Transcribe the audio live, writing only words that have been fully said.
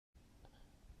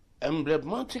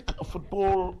Emblematic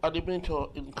football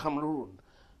animator in Cameroon,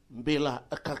 Mbella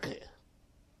Kake.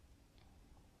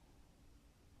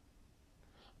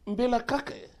 Mbella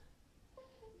Kake,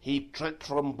 he trekked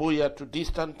from Buea to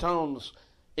distant towns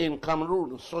in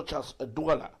Cameroon such as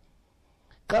Douala,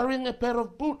 carrying a pair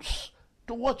of boots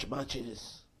to watch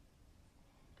matches.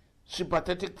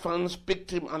 Sympathetic fans picked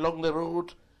him along the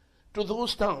road to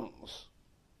those towns.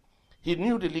 He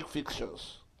knew the league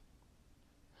fixtures.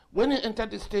 When he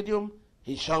entered the stadium,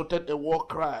 he shouted a war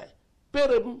cry,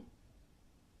 "Perem!"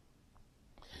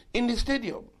 In the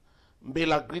stadium,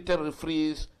 Mbella greeted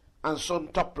referees and some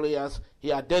top players he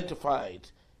identified,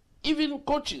 even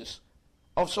coaches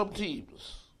of some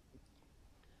teams.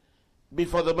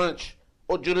 Before the match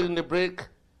or during the break,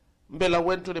 Mbella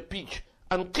went to the pitch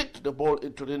and kicked the ball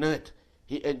into the net.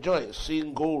 He enjoyed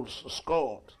seeing goals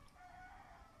scored.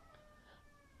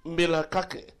 Mbella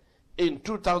Kake, in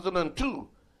 2002,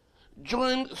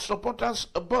 joined supporters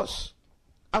a bus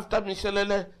after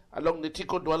Miselele along the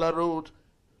Tiko Douala Road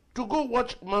to go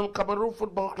watch Cameroon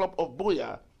Football Club of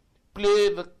Buea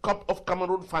play the Cup of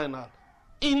Cameroon final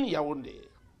in Yaoundé.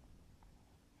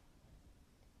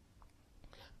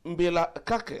 Mbella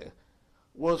Kake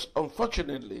was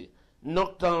unfortunately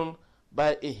knocked down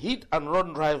by a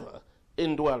hit-and-run driver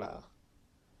in Douala.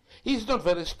 He's not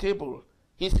very stable.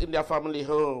 He's in their family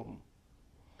home.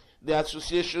 The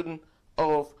Association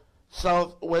of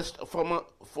Southwest Former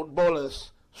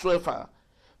Footballers, SWEFA,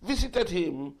 visited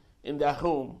him in their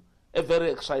home, a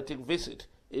very exciting visit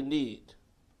indeed.